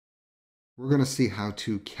we're going to see how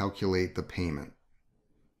to calculate the payment.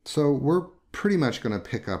 So we're pretty much going to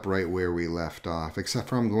pick up right where we left off, except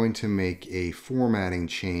for I'm going to make a formatting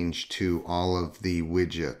change to all of the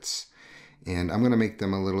widgets. And I'm going to make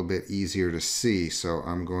them a little bit easier to see. So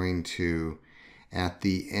I'm going to, at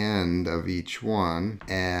the end of each one,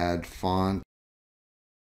 add font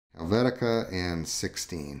Helvetica and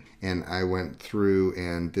 16. And I went through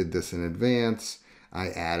and did this in advance. I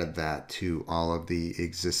added that to all of the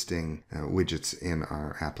existing widgets in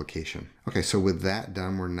our application. Okay, so with that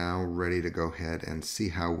done, we're now ready to go ahead and see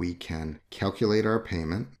how we can calculate our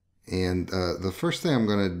payment. And the first thing I'm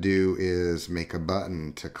going to do is make a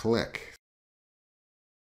button to click.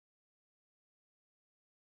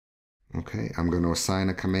 Okay, I'm going to assign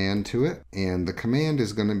a command to it, and the command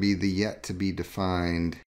is going to be the yet to be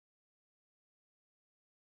defined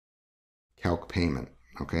calc payment.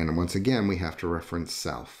 Okay, and once again, we have to reference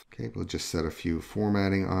self. Okay, we'll just set a few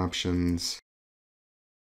formatting options.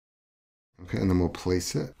 Okay, and then we'll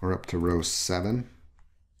place it. We're up to row 7.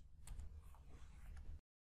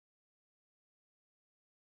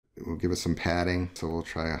 We'll give it some padding. So we'll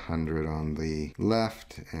try 100 on the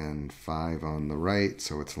left and 5 on the right,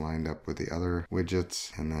 so it's lined up with the other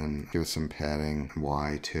widgets. And then give it some padding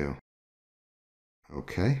Y too.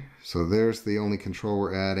 Okay, so there's the only control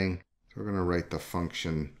we're adding. So we're going to write the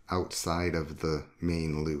function outside of the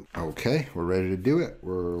main loop. Okay, we're ready to do it.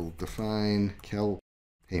 We'll define calc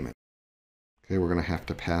payment. Okay, we're going to have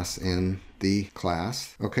to pass in the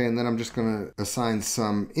class. Okay, and then I'm just going to assign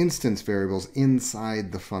some instance variables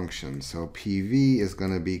inside the function. So PV is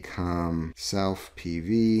going to become self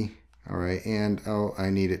PV. All right, and oh, I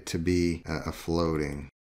need it to be a floating.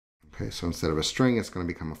 Okay, so instead of a string, it's going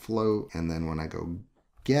to become a float. And then when I go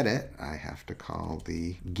get it, I have to call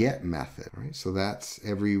the get method. Right? So that's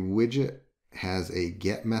every widget has a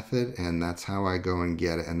get method, and that's how I go and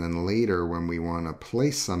get it. And then later, when we want to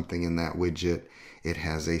place something in that widget, it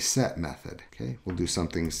has a set method. Okay, we'll do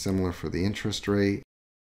something similar for the interest rate.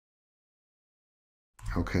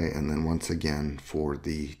 Okay, and then once again for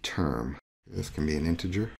the term. This can be an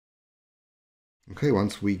integer. Okay,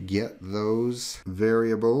 once we get those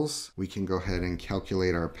variables, we can go ahead and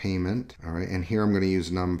calculate our payment. All right, and here I'm going to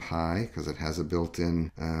use NumPy because it has a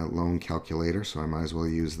built-in loan calculator, so I might as well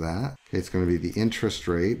use that. Okay, it's going to be the interest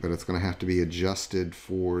rate, but it's going to have to be adjusted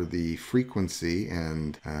for the frequency,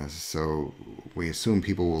 and so we assume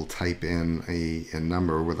people will type in a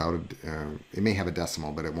number without it may have a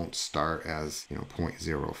decimal, but it won't start as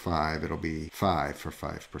 0.05. It'll be 5 for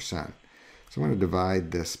 5%. So I'm going to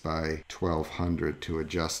divide this by 1200 to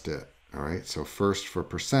adjust it. All right, so first for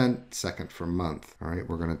percent, second for month. All right,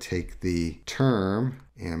 we're going to take the term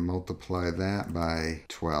and multiply that by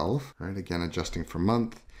 12. All right, again, adjusting for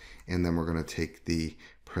month. And then we're going to take the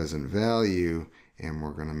present value and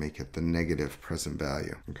we're going to make it the negative present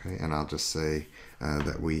value. Okay, and I'll just say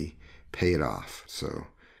that we pay it off. So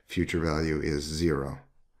future value is 0.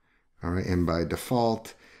 All right, and by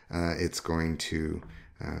default, it's going to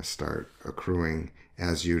start accruing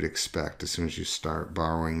as you'd expect as soon as you start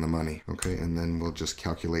borrowing the money. Okay, and then we'll just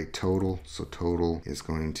calculate total. So total is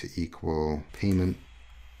going to equal payment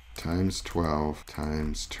times 12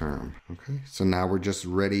 times term. Okay, so now we're just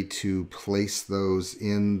ready to place those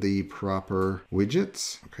in the proper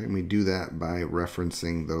widgets. Okay, and we do that by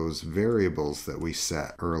referencing those variables that we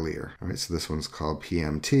set earlier. All right, so this one's called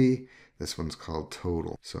PMT. This one's called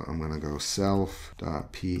total. So I'm going to go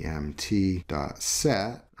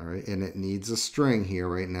self.pmt.set. All right, and it needs a string here.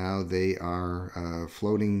 Right now they are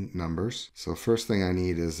floating numbers. So first thing I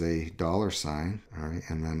need is a $sign. All right,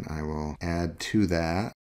 and then I will add to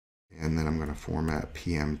that. And then I'm going to format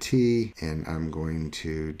PMT, and I'm going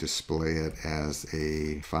to display it as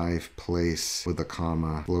a 5-place with a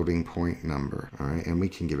comma floating point number. All right, and we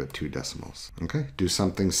can give it 2 decimals. Okay, do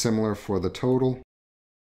something similar for the total.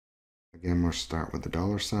 Again, we'll start with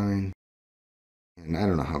the $sign. And I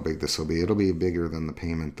don't know how big this will be. It'll be bigger than the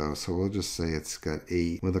payment though. So we'll just say it's got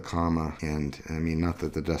 8 with a comma. And I mean, not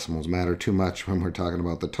that the decimals matter too much when we're talking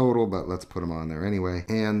about the total, but let's put them on there anyway.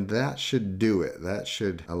 And that should do it. That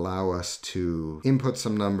should allow us to input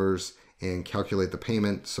some numbers and calculate the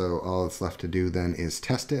payment. So all that's left to do then is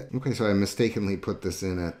test it. Okay, so I mistakenly put this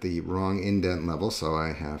in at the wrong indent level, so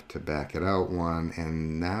I have to back it out 1.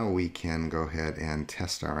 And now we can go ahead and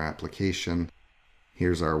test our application.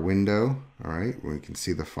 Here's our window. All right, we can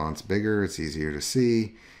see the font's bigger, it's easier to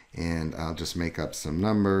see. And I'll just make up some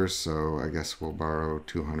numbers. So I guess we'll borrow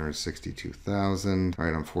 $262,000. All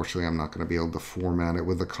right, unfortunately, I'm not going to be able to format it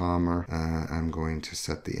with a comma. I'm going to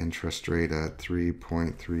set the interest rate at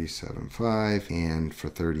 3.375 and for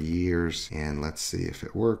 30 years. And let's see if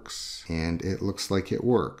it works. And it looks like it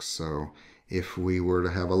works. So if we were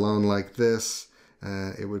to have a loan like this,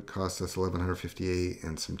 it would cost us $1,158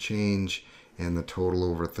 and some change, and the total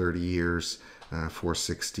over 30 years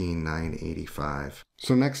 $416,985.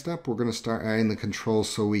 So next up, we're going to start adding the controls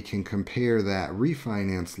so we can compare that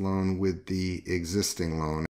refinance loan with the existing loan.